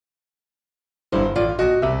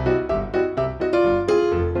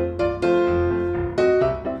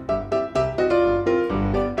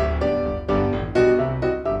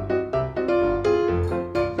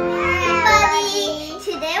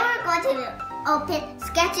open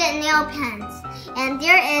sketch nail pens, and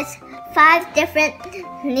there is 5 different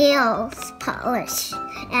nails polish,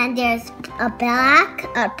 and there's a black,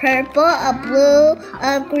 a purple, a blue,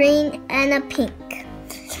 a green, and a pink.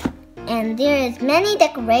 And there is many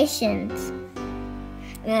decorations,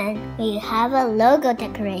 and we have a logo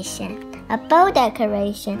decoration, a bow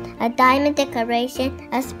decoration, a diamond decoration,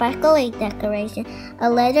 a sparkly decoration, a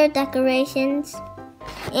letter decorations,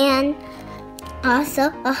 and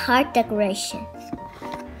also a heart decoration.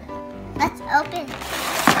 Let's open.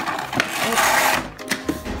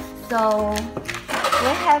 So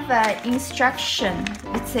we have an instruction.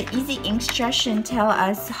 It's an easy instruction tell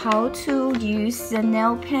us how to use the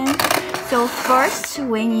nail pen. So first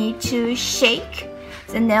we need to shake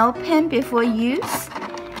the nail pen before use.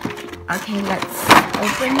 Okay, let's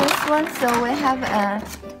open this one. So we have a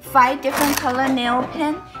 5 different color nail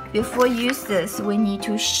pen. Before use this, we need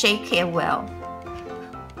to shake it well.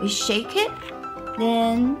 We shake it,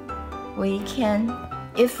 then we can,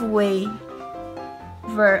 if we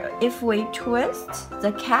twist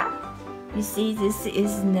the cap, you see this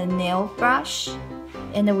is the nail brush,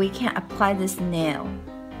 and we can apply this nail.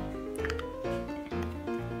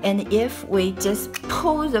 And if we just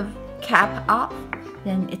pull the cap off,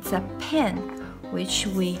 then it's a pen which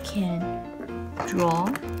we can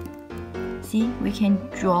draw. See, we can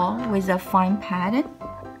draw with a fine pattern.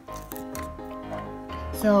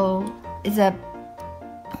 So the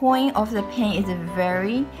point of the pen is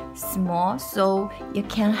very small, so it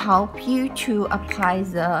can help you to apply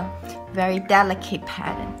the very delicate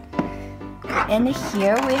pattern. And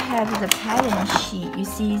here we have the pattern sheet. You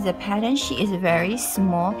see the pattern sheet is very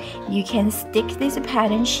small. You can stick this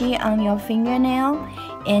pattern sheet on your fingernail,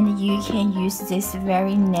 and you can use this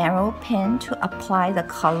very narrow pen to apply the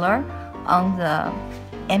color on the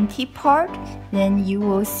empty part. Then you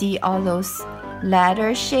will see all those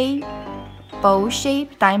letter shape, bow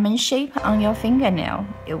shape, diamond shape on your fingernail.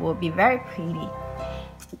 It will be very pretty.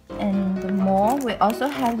 And more, we also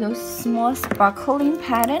have those small sparkling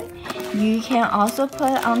pattern. You can also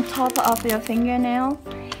put on top of your fingernail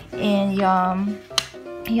and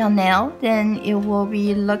your nail. Then it will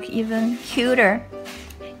be look even cuter.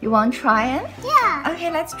 You want to try it? Yeah. Okay,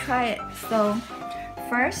 let's try it. So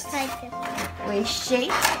first, we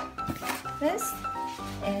shake this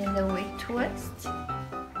and then we twist.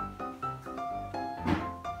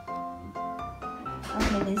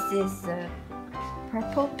 Okay, this is the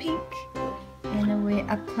purple pink, and then we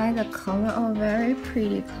apply the color, a very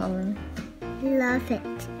pretty color. Love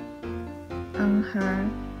it. On her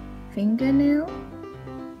fingernail.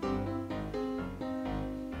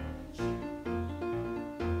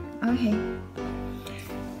 Okay,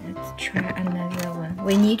 let's try another one.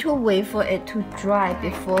 We need to wait for it to dry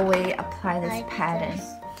before we apply this pattern.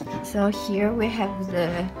 So here we have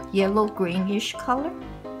the yellow greenish color.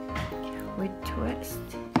 We twist.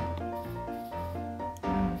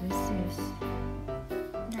 Oh, this is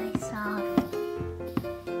nice soft.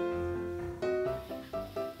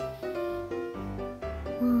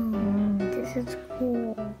 This is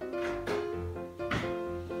cool.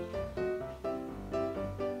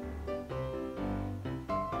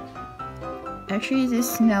 Actually,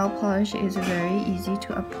 this nail polish is very easy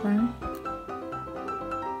to apply.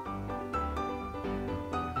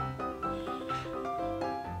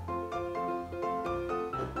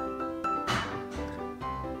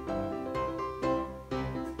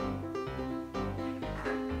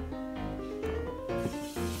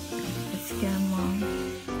 Let's get them on.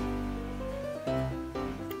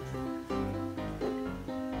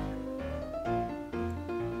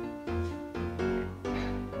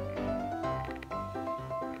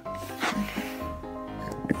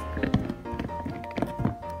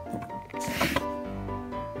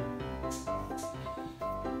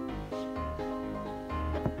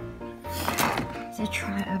 Let's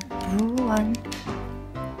try a blue one.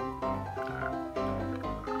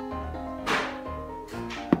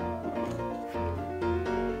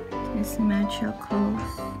 Just match your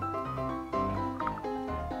clothes.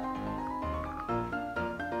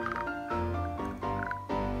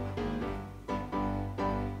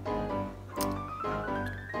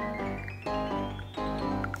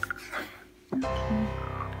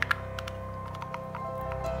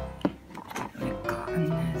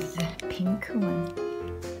 Another pink one.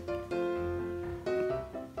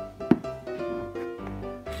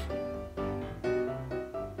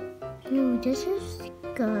 Ooh, this is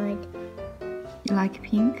good. You like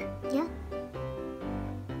pink? Yeah.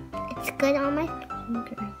 It's good on my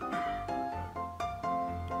fingers.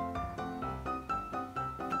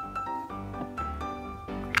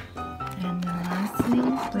 And lastly,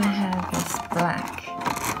 we have this black.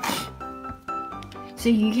 So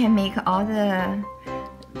you can make all the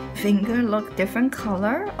finger look different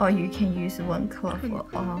color, or you can use one color for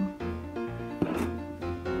all.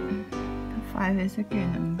 5 is a good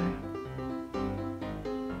number.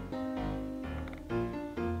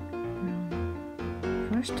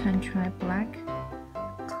 First time try black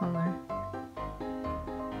color.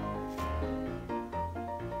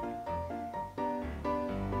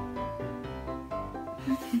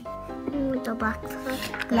 Okay. The black color.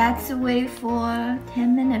 Let's wait for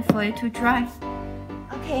 10 minutes for it to dry.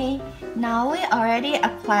 Okay, now we already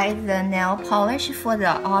applied the nail polish for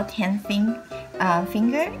the all 10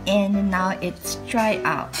 finger, and now it's dry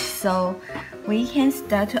out. So we can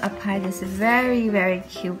start to apply this very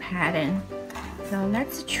cute pattern. So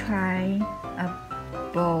let's try a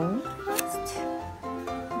bow first.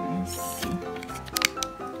 Let's see.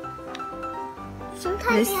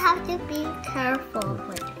 Sometimes you have to be careful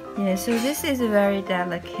with it. Yeah, so this is very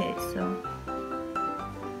delicate, so.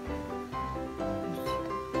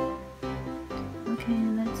 Okay,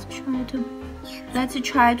 let's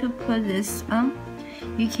try to put this on.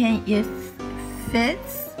 You can, it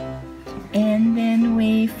fits, and then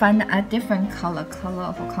we find a different color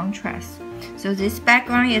for contrast. So this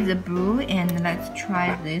background is a blue, and let's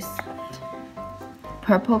try this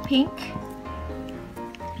purple pink.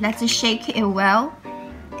 Let's shake it well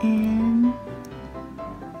and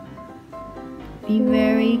be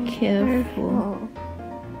very careful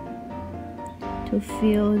to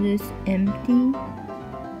fill this empty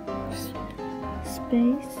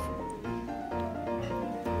space.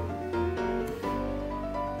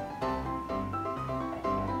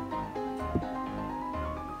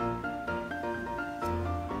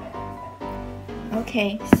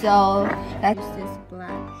 Okay, so let's use this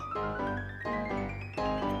black.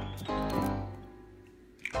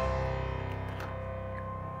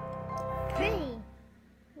 Pretty.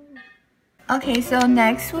 Okay, so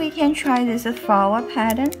next we can try this flower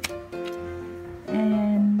pattern,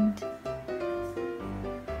 and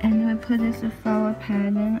we put this flower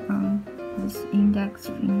pattern on this index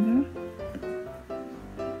finger,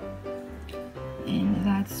 and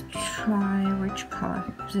let's try which color,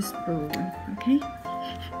 this blue one. Okay,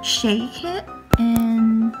 shake it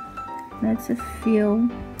and let's feel.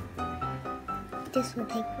 This will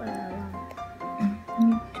take for a long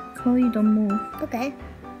time. Don't move. Okay.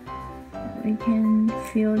 We can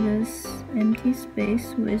fill this empty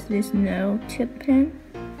space with this nail tip pen.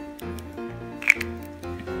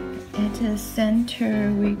 At the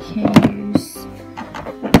center, we can use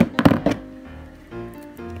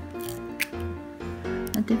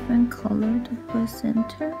a different color to put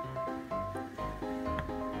center.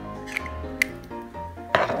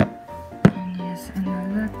 And there's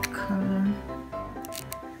another color.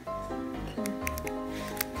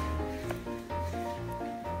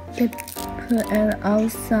 Put it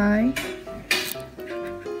outside,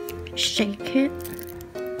 shake it,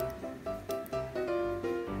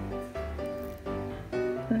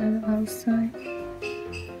 put it outside.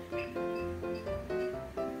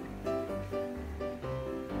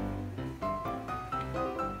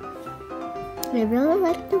 I really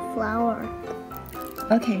like the flower.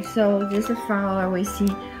 Okay, so this flower we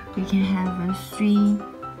see we can have a three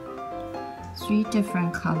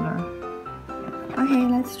different color. Okay,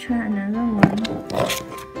 let's try another one.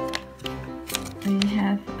 We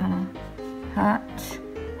have a heart.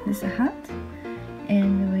 This is a heart,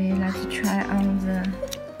 and let's try on the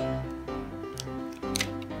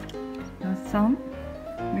thumb.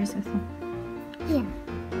 Where's the thumb? Yeah.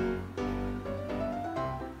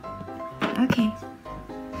 Okay.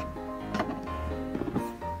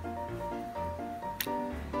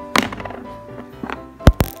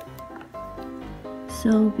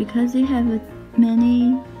 So because they have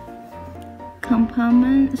many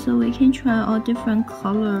compartments, so we can try all different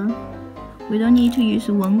color. We don't need to use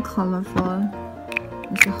one color for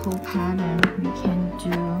this whole pattern. We can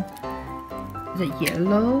do the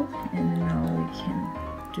yellow, and now we can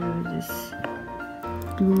do this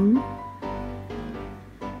blue.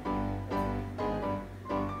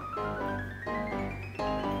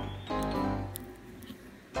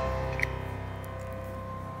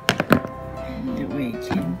 And we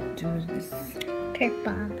can do this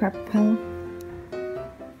purple.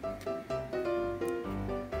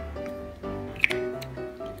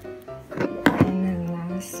 And then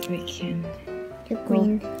last we can The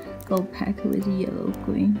green. Go back with yellow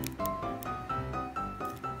green.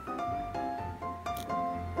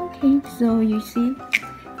 Okay, so you see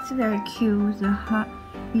it's very cute with the heart.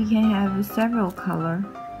 You can have several color,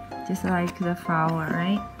 just like the flower,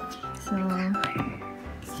 right? So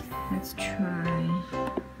let's try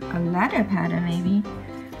a letter pattern. Maybe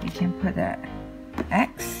we can put a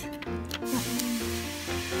X.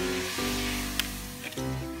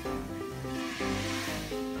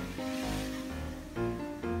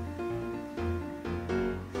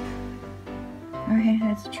 Okay,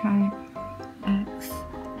 let's try X.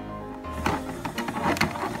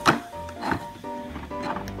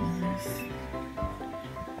 This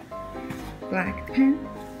black pen.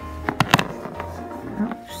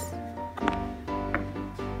 Oops.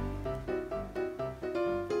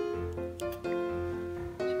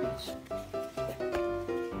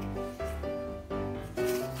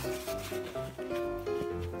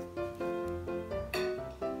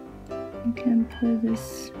 You can put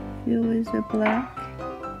this fill with the black.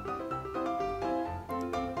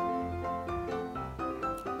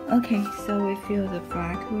 Okay, so we fill the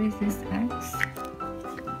black with this X.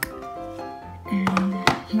 And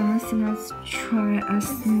last, let's try a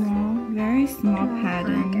small, very small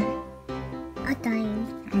pattern. A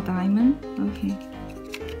diamond. A diamond? Okay.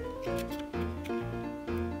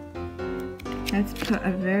 Let's put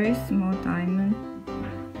a very small diamond.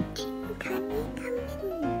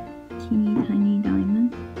 Teeny tiny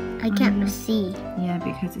diamond. I can't see. Yeah,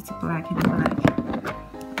 because it's black and black.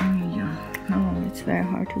 Oh yeah. Oh, it's very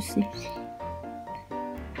hard to see.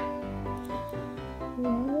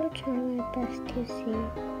 I'll try my best to see.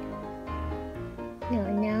 No,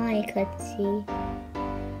 now I could see.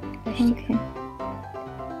 Okay.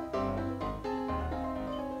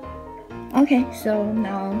 Okay, so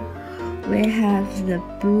now we have the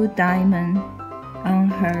blue diamond on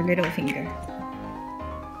her little finger.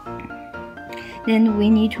 Then we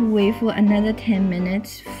need to wait for another 10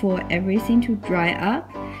 minutes for everything to dry up.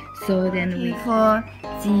 So then for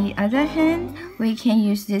the other hand, we can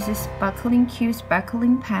use this cute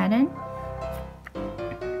sparkling pattern.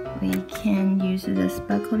 We can use the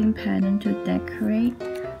sparkling pattern to decorate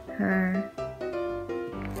her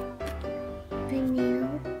nail.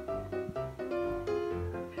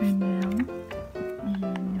 And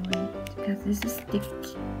wait, because this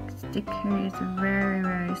sticker is very,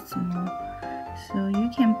 very small. So you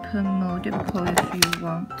can put multiple if you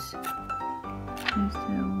want. Use the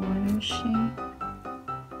water shape.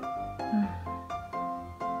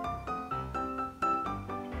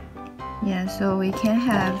 Yeah, so we can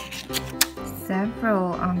have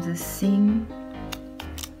several on the same.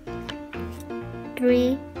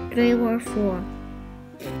 Three or four.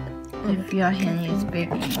 If your hand is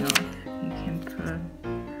big enough, you can put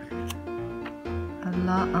a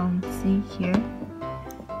lot on. See here.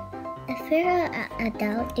 If you're an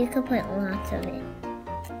adult, you could put lots of it.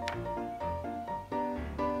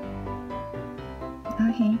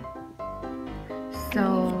 Okay. So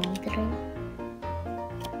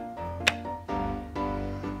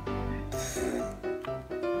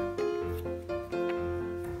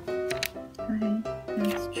okay,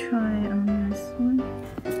 let's try on this one.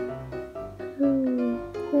 Ooh,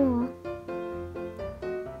 cool.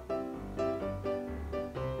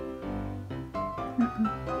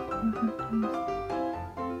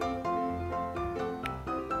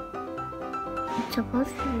 It's supposed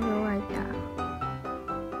to be like that.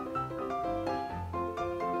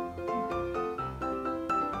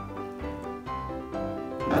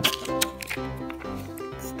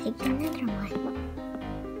 Let's take another one.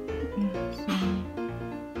 So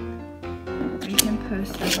we can put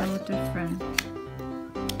several different.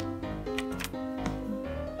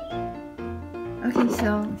 Okay, so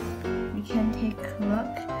we can take a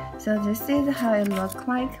look. So this is how it looks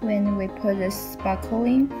like when we put the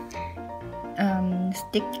sparkling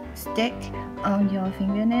stick on your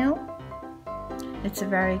fingernail. It's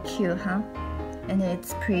very cute, huh? And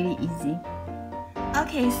it's pretty easy.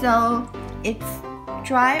 Okay, so it's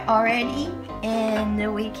dry already,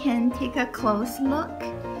 and we can take a close look.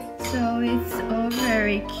 So it's all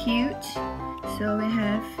very cute. So we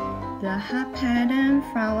have the heart pattern,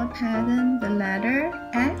 flower pattern, the letter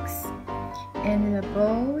X, and the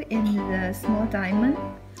bow in the small diamond.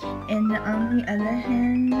 And on the other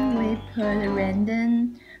hand, we put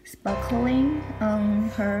random sparkling on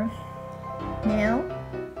her nail.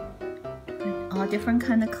 All different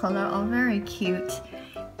kind of color, all very cute.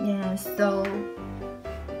 Yeah, so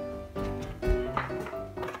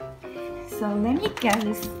let me get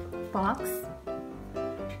this box.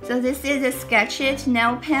 So this is a Sketch-It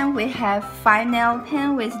nail pen. We have 5 nail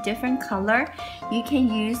pen with different color. You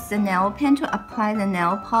can use the nail pen to apply the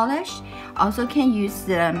nail polish. Also can use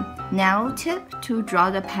the nail tip to draw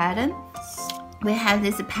the pattern. We have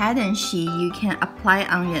this pattern sheet you can apply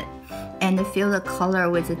on it and fill the color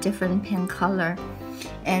with a different pen color.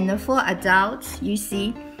 And for adults, you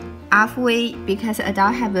see, after we, because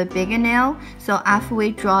adult have a bigger nail, so after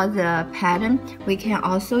we draw the pattern, we can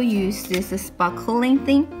also use this sparkling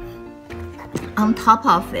thing on top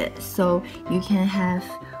of it, so you can have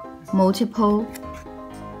multiple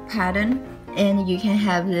pattern, and you can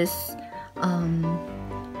have this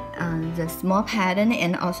the small pattern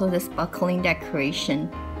and also the sparkling decoration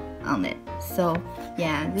on it. So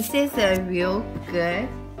yeah, this is a real good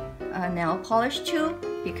nail polish tool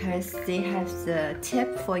because they have the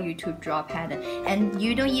tip for you to draw pattern, and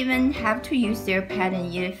you don't even have to use their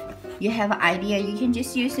pattern. If you have an idea, you can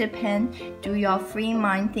just use a pen, do your free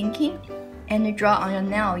mind thinking, and draw on your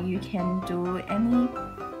nail. You can do any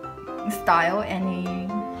style, any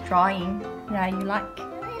drawing that you like.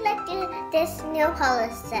 I like this nail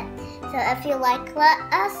polish set. So if you like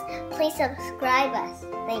us, please subscribe us.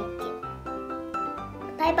 Thank you.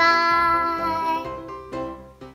 Bye bye.